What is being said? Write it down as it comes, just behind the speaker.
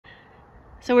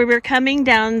So we were coming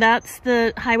down, that's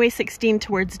the Highway 16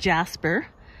 towards Jasper.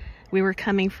 We were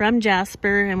coming from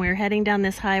Jasper and we were heading down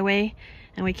this highway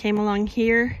and we came along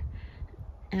here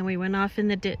and we went off in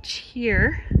the ditch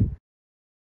here.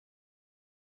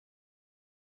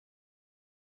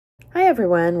 Hi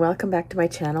everyone, welcome back to my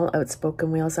channel,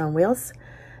 Outspoken Wheels on Wheels.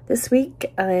 This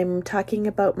week I'm talking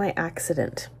about my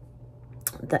accident.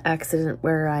 The accident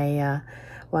where I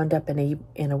wound up in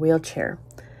a wheelchair.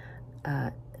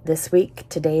 This week,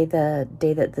 today, the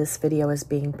day that this video is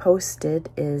being posted,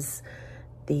 is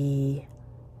the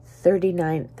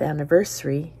 39th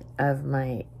anniversary of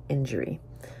my injury.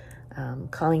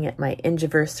 Calling it my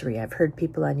Injurversary. I've heard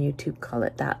people on YouTube call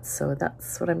it that, so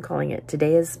that's what I'm calling it.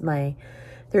 Today is my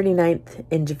 39th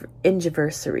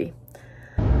Injurversary.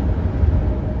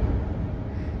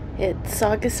 It's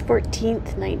August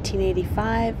 14th,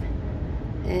 1985,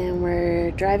 and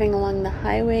we're driving along the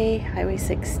Highway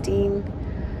 16,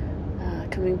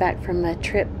 coming back from a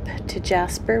trip to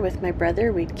Jasper with my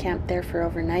brother. We'd camped there for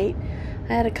overnight.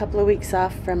 I had a couple of weeks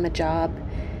off from a job,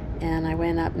 and I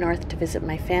went up north to visit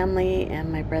my family,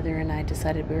 and my brother and I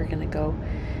decided we were going to go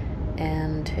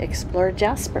and explore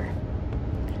Jasper.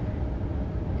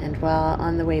 And while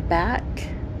on the way back,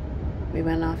 we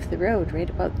went off the road, right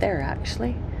about there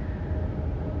actually.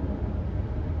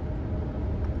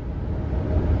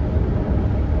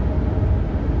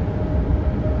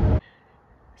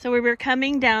 So we were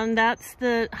coming down, that's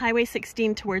the Highway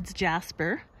 16 towards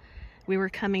Jasper. We were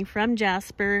coming from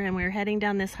Jasper and we were heading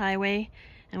down this highway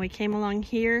and we came along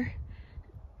here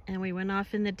and we went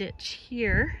off in the ditch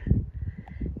here.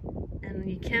 And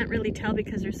you can't really tell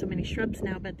because there's so many shrubs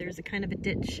now, but there's a kind of a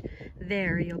ditch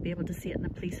there. You'll be able to see it in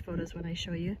the police photos when I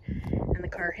show you. And the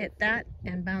car hit that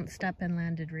and bounced up and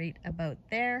landed right about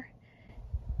there.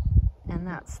 And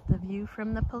that's the view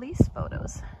from the police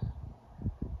photos.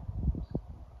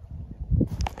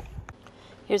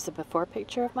 Here's the before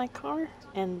picture of my car,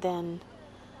 and then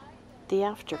the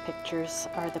after pictures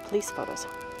are the police photos.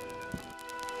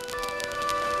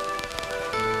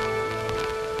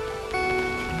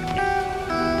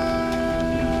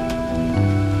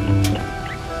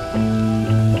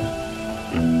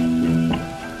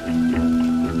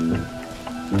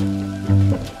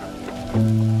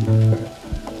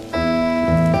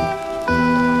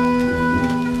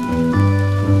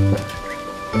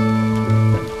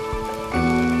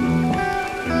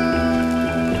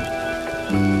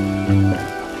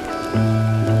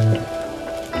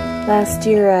 Last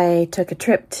year I took a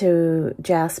trip to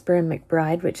Jasper and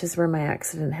McBride, which is where my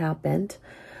accident happened.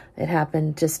 It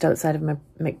happened just outside of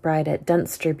McBride at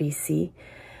Dunster, BC.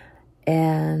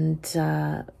 And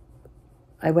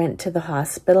I went to the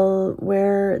hospital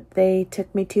where they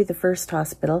took me to, the first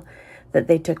hospital that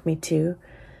they took me to.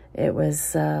 It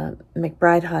was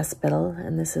McBride Hospital,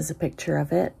 and this is a picture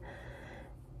of it.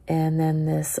 And then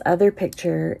this other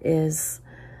picture is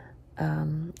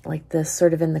like this,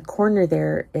 sort of in the corner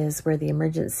there is where the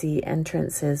emergency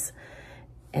entrance is,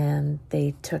 and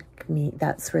they took me,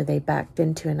 that's where they backed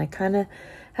into, and I kind of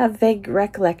have vague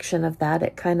recollection of that.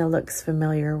 It kind of looks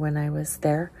familiar when I was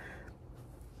there.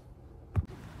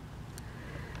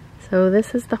 So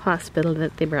this is the hospital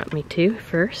that they brought me to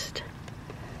first.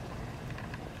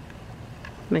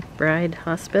 McBride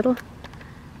Hospital.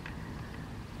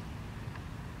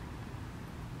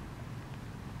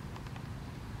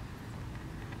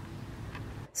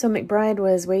 So McBride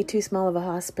was way too small of a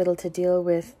hospital to deal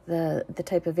with the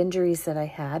type of injuries that I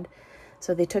had.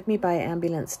 So they took me by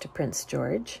ambulance to Prince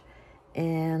George.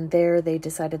 And there they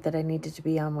decided that I needed to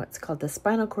be on what's called the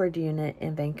spinal cord unit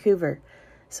in Vancouver.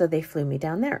 So they flew me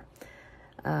down there.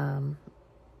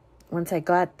 Once I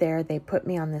got there, they put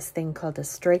me on this thing called a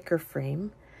striker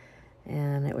frame.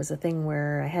 And it was a thing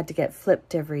where I had to get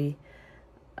flipped every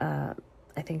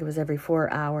I think it was every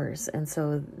 4 hours, and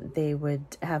so they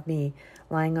would have me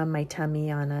lying on my tummy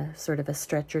on a sort of a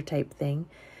stretcher type thing,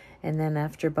 and then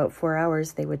after about 4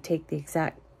 hours they would take the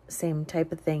exact same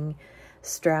type of thing,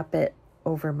 strap it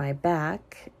over my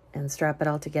back and strap it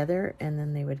all together, and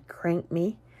then they would crank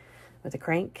me with a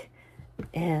crank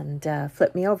and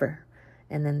flip me over,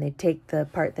 and then they'd take the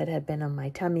part that had been on my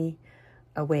tummy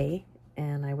away,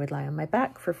 and I would lie on my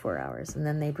back for 4 hours. And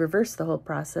then they'd reverse the whole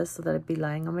process so that I'd be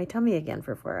lying on my tummy again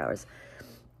for 4 hours.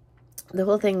 The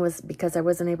whole thing was because I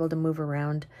wasn't able to move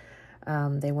around.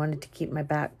 They wanted to keep my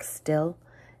back still,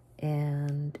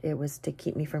 and it was to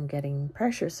keep me from getting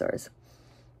pressure sores.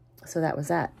 So that was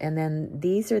that. And then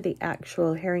these are the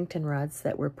actual Harrington rods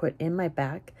that were put in my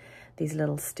back, these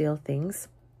little steel things.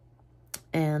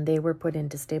 And they were put in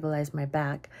to stabilize my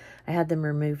back. I had them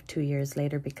removed 2 years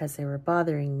later because they were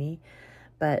bothering me.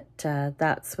 But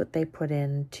that's what they put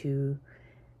in to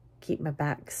keep my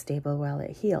back stable while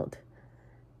it healed.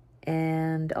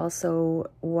 And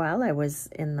also, while I was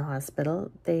in the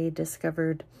hospital, they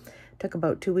discovered, took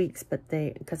about 2 weeks, but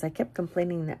because I kept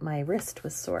complaining that my wrist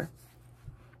was sore.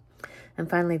 And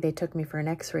finally, they took me for an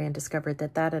x-ray and discovered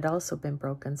that that had also been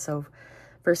broken. So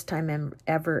first time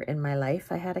ever in my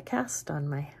life, I had a cast on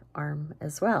my arm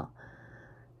as well.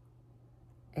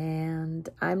 And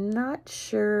I'm not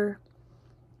sure,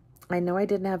 I know I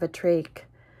didn't have a trach,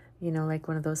 you know, like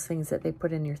one of those things that they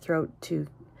put in your throat to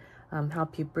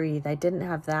help you breathe. I didn't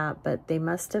have that, but they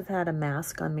must have had a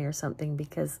mask on me or something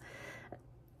because,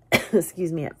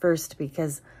 excuse me, at first,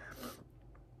 because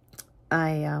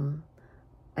I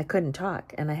couldn't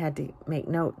talk and I had to make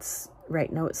notes,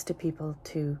 write notes to people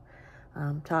to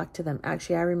talk to them.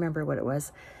 Actually, I remember what it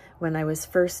was. When I was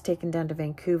first taken down to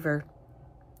Vancouver,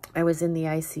 I was in the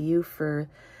ICU for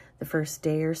the first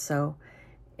day or so,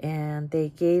 and they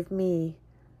gave me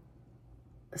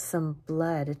some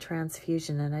blood, a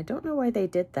transfusion, and I don't know why they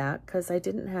did that, because I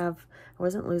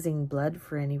wasn't losing blood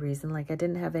for any reason. Like, I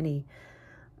didn't have any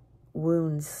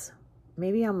wounds,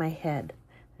 maybe on my head.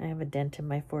 I have a dent in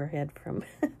my forehead from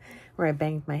where I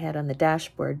banged my head on the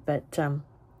dashboard, but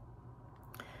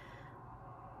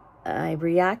I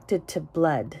reacted to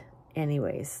blood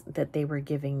anyways that they were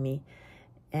giving me,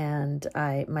 and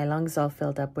my lungs all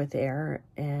filled up with air,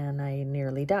 and I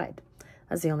nearly died.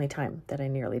 That's the only time that I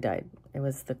nearly died. It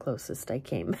was the closest I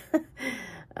came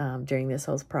during this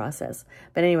whole process.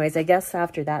 But anyways, I guess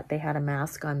after that they had a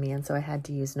mask on me, and so I had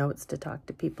to use notes to talk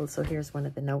to people. So here's one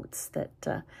of the notes that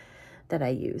I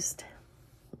used.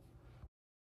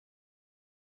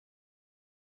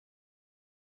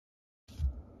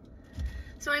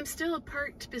 So I'm still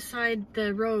parked beside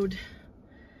the road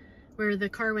where the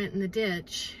car went in the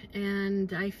ditch,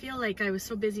 and I feel like I was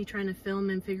so busy trying to film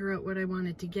and figure out what I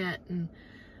wanted to get and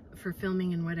for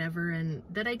filming and whatever, and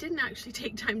that I didn't actually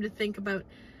take time to think about,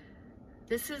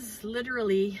 this is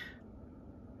literally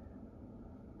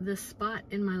the spot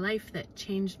in my life that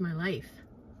changed my life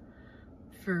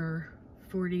for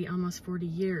almost 40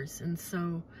 years. And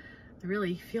so I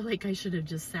really feel like I should have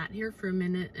just sat here for a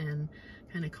minute and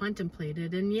kind of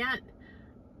contemplated, and yet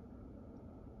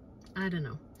I don't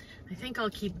know. I think I'll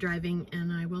keep driving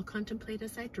and I will contemplate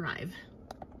as I drive.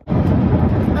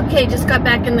 Okay, just got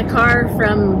back in the car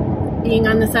from being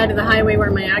on the side of the highway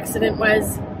where my accident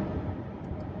was.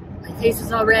 My face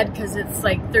is all red because it's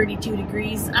like 32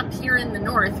 degrees up here in the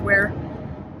north, where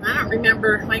I don't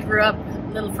remember, I grew up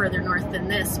a little further north than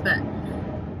this, but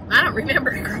I don't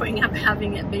remember growing up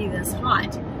having it be this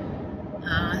hot.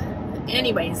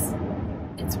 Anyways,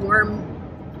 it's warm.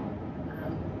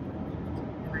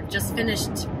 And I've just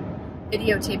finished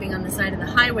videotaping on the side of the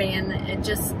highway, and it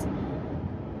just,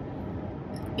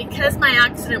 because my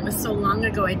accident was so long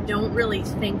ago, I don't really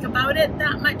think about it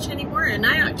that much anymore, and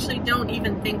I actually don't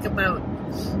even think about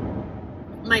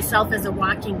myself as a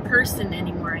walking person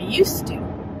anymore. I used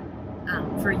to.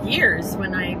 For years,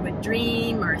 when I would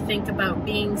dream or think about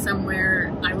being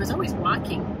somewhere, I was always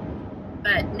walking.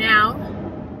 But now,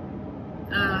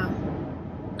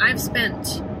 I've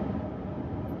spent,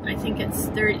 I think it's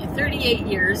 38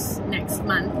 years next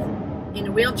month in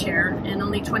a wheelchair and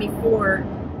only 24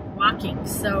 walking.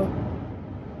 So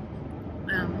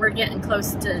we're getting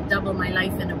close to double my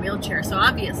life in a wheelchair. So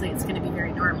obviously it's going to be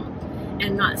very normal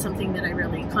and not something that I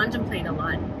really contemplate a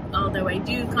lot. Although I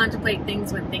do contemplate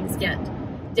things when things get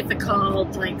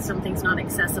difficult, like something's not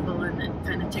accessible and it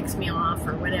kind of ticks me off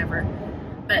or whatever.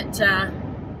 But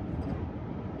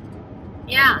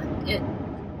yeah,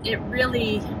 it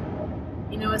really,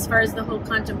 you know, as far as the whole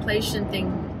contemplation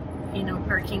thing, you know,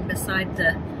 parking beside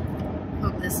the,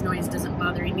 hope this noise doesn't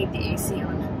bother, you need the AC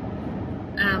on.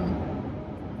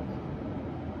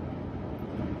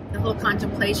 The whole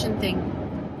contemplation thing,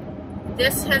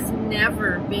 this has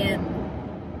never been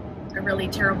a really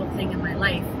terrible thing in my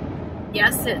life.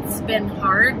 Yes, it's been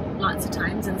hard lots of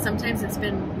times, and sometimes it's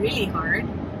been really hard,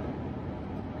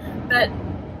 but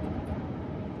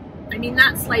I mean,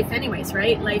 that's life anyways,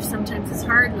 right? Life sometimes is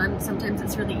hard, sometimes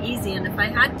it's really easy. And if I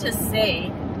had to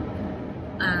say,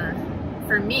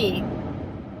 for me,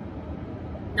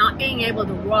 not being able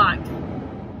to walk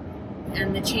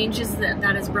and the changes that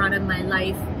has brought in my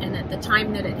life, and at the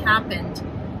time that it happened,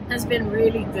 has been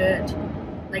really good,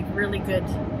 like really good.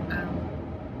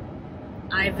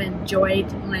 I've enjoyed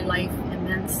my life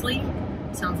immensely.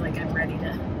 Sounds like I'm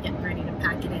getting ready to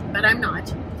pack it in, but I'm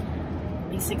not.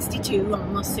 Only 62,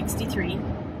 almost 63.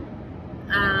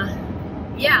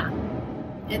 Yeah,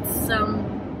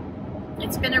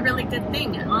 it's been a really good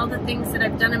thing. And all the things that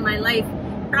I've done in my life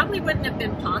probably wouldn't have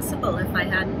been possible if I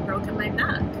hadn't broken my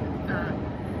back.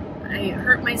 I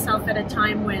hurt myself at a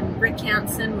time when Rick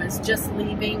Hansen was just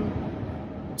leaving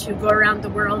to go around the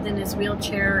world in his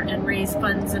wheelchair and raise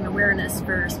funds and awareness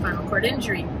for spinal cord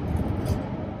injury.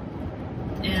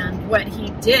 And what he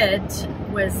did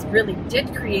was really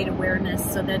did create awareness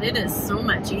so that it is so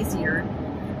much easier.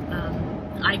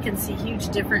 I can see huge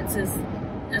differences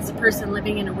as a person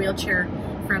living in a wheelchair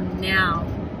from now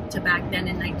to back then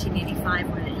in 1985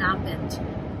 when it happened.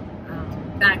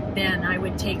 Back then I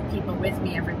would take people with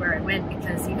me everywhere I went,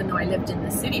 because even though I lived in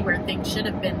the city where things should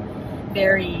have been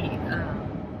very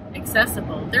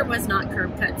accessible, there was not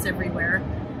curb cuts everywhere.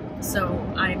 So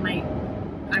I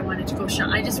wanted to go shop.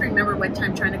 I just remember one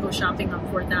time trying to go shopping on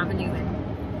 4th Avenue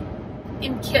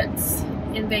in Kitts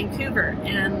in Vancouver,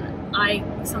 and I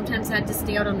sometimes had to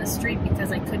stay out on the street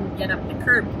because I couldn't get up the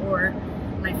curb, or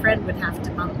my friend would have to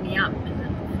bump me up, and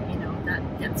then, you know, that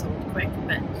gets old quick.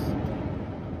 But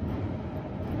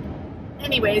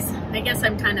anyways, I guess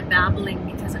I'm kind of babbling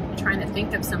because I'm trying to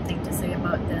think of something to say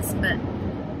about this. But,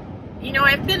 you know,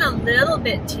 I've been a little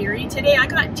bit teary today. I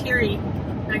got teary.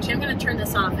 Actually, I'm going to turn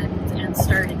this off and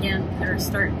start again, or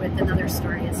start with another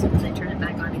story as soon as I turn it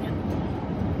back on again.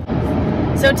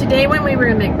 So today when we were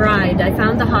in McBride, I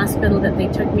found the hospital that they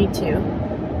took me to.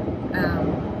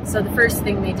 So the first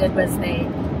thing they did was they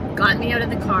got me out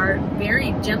of the car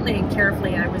very gently and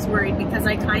carefully. I was worried because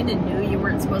I kind of knew you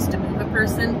weren't supposed to move a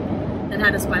person that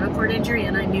had a spinal cord injury,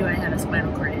 and I knew I had a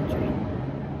spinal cord injury.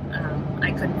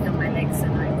 I couldn't feel my legs,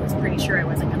 and I was pretty sure I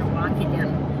wasn't going to walk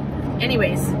again.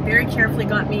 Anyways, very carefully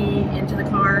got me into the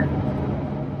car,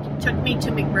 took me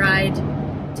to McBride,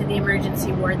 to the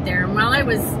emergency ward there. And while I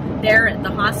was there at the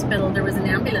hospital, there was an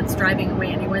ambulance driving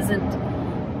away, and he wasn't,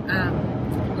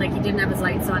 like, he didn't have his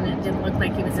lights on. It didn't look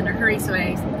like he was in a hurry, so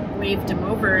I waved him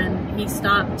over, and he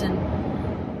stopped, and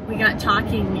we got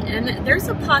talking. And there's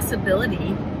a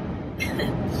possibility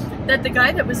that the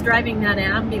guy that was driving that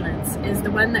ambulance is the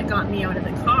one that got me out of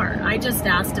the car. I just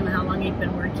asked him how long he'd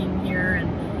been working here, and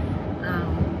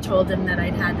told him that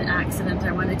I'd had an accident.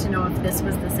 I wanted to know if this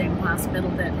was the same hospital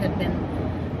that had been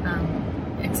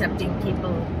accepting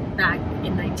people back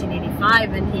in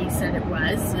 1985, and he said it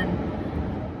was.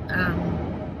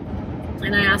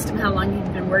 And I asked him how long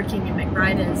he'd been working in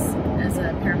McBride as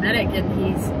a paramedic, and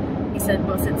he said,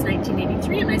 well, since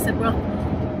 1983. And I said, well,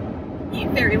 you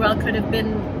very well could have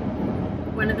been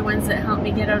one of the ones that helped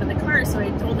me get out of the car. So I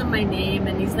told him my name,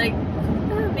 and he's like,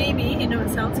 oh, maybe, you know, it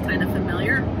sounds kind of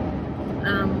familiar.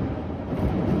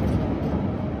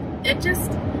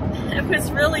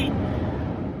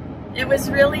 It was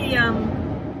really, I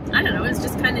don't know, it was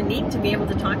just kind of neat to be able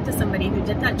to talk to somebody who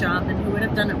did that job and who would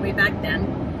have done it way back then.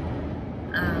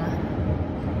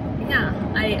 Yeah,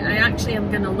 I actually am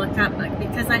going to look up,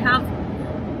 because I have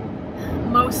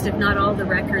most, if not all, the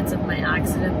records of my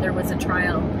accident. There was a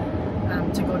trial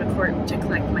to go to court to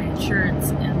collect my insurance,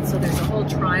 and so there's a whole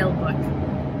trial book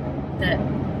that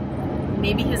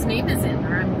maybe his name is in,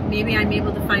 or maybe I'm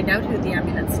able to find out who the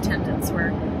ambulance attendants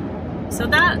were. So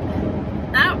that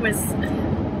was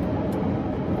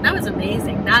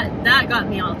amazing. That got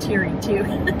me all teary too.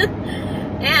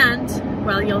 And,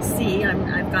 well, you'll see,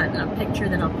 I've got a picture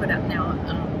that I'll put up now.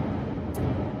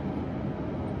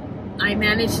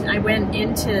 I went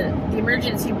into the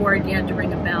emergency ward. You had to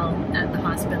ring a bell at the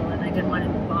hospital, and I didn't want to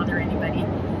bother anybody.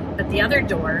 But the other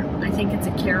door, I think it's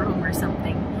a care home or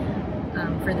something,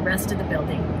 for the rest of the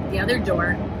building, the other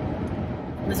door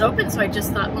was open, so I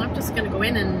just thought, well, I'm just going to go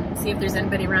in and see if there's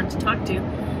anybody around to talk to.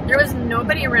 There was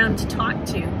nobody around to talk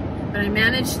to, but I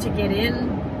managed to get in.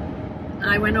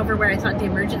 I went over where I thought the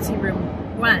emergency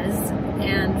room was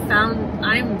and found,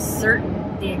 I'm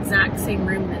certain, the exact same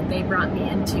room that they brought me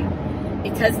into,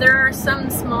 because there are some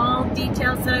small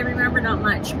details that I remember, not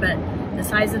much, but the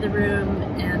size of the room,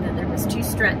 and that there was 2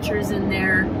 stretchers in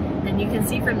there, and you can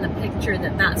see from the picture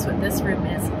that that's what this room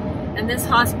is. And this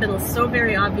hospital so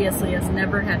very obviously has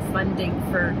never had funding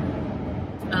for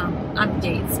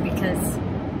updates, because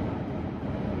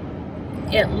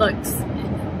it looks,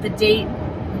 the date,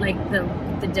 like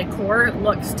the decor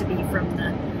looks to be from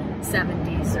the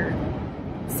 70s or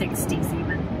 60s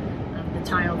even. The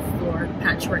tile floor,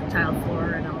 patchwork tile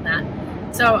floor and all that.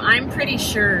 So I'm pretty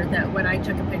sure that what I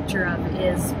took a picture of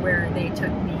is where they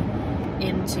took me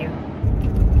into.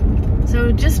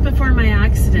 So just before my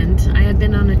accident, I had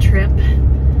been on a trip,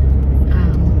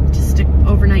 just an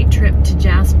overnight trip to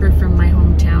Jasper from my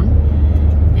hometown,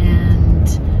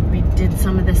 and we did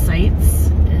some of the sights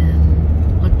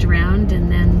and looked around,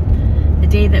 and then the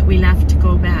day that we left to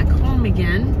go back home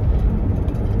again,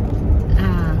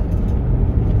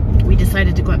 we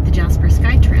decided to go up the Jasper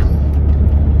SkyTrail,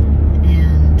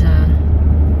 and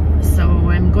so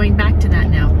I'm going back to that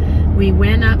now. we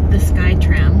went up the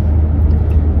SkyTram,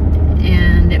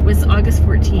 and it was August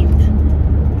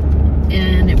 14th,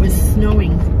 and it was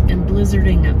snowing and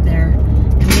blizzarding up there,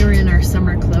 and we were in our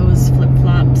summer clothes,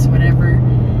 flip-flops, whatever,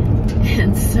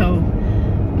 and so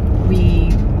we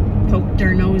poked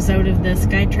our nose out of the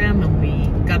SkyTram and we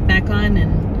got back on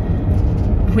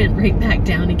and went right back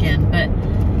down again. But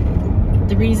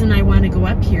the reason I want to go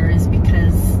up here is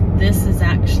because this is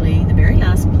actually the very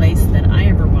last place that I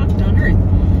ever walked on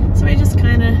Earth. So I just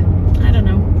kind of, I don't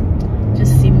know,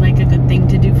 just seemed like a good thing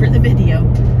to do for the video.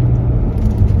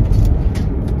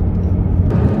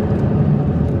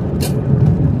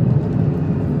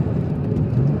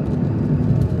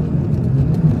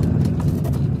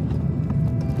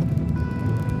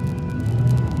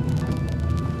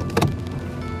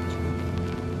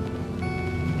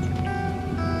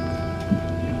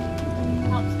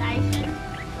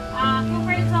 Feel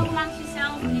free to talk amongst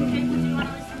yourselves, but if people do want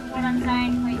to listen to what I'm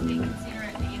saying, please be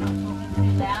considerate that you're not talking too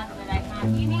loud so they can't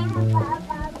hear me. You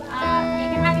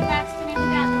can have your backs to me,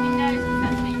 look out the windows if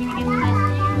that's where you're going to get the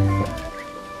best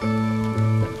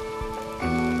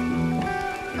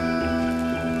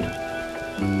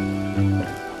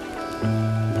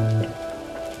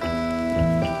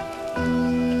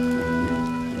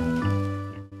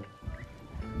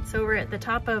So we're at the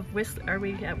top of are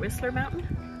we at Whistler Mountain?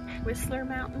 Whistler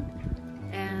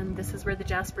Mountain, and this is where the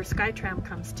Jasper SkyTram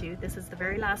comes to. This is the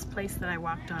very last place that I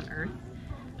walked on Earth.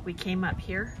 We came up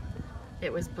here,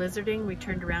 it was blizzarding, we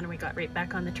turned around and we got right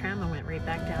back on the tram and went right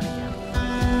back down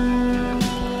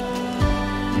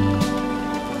again.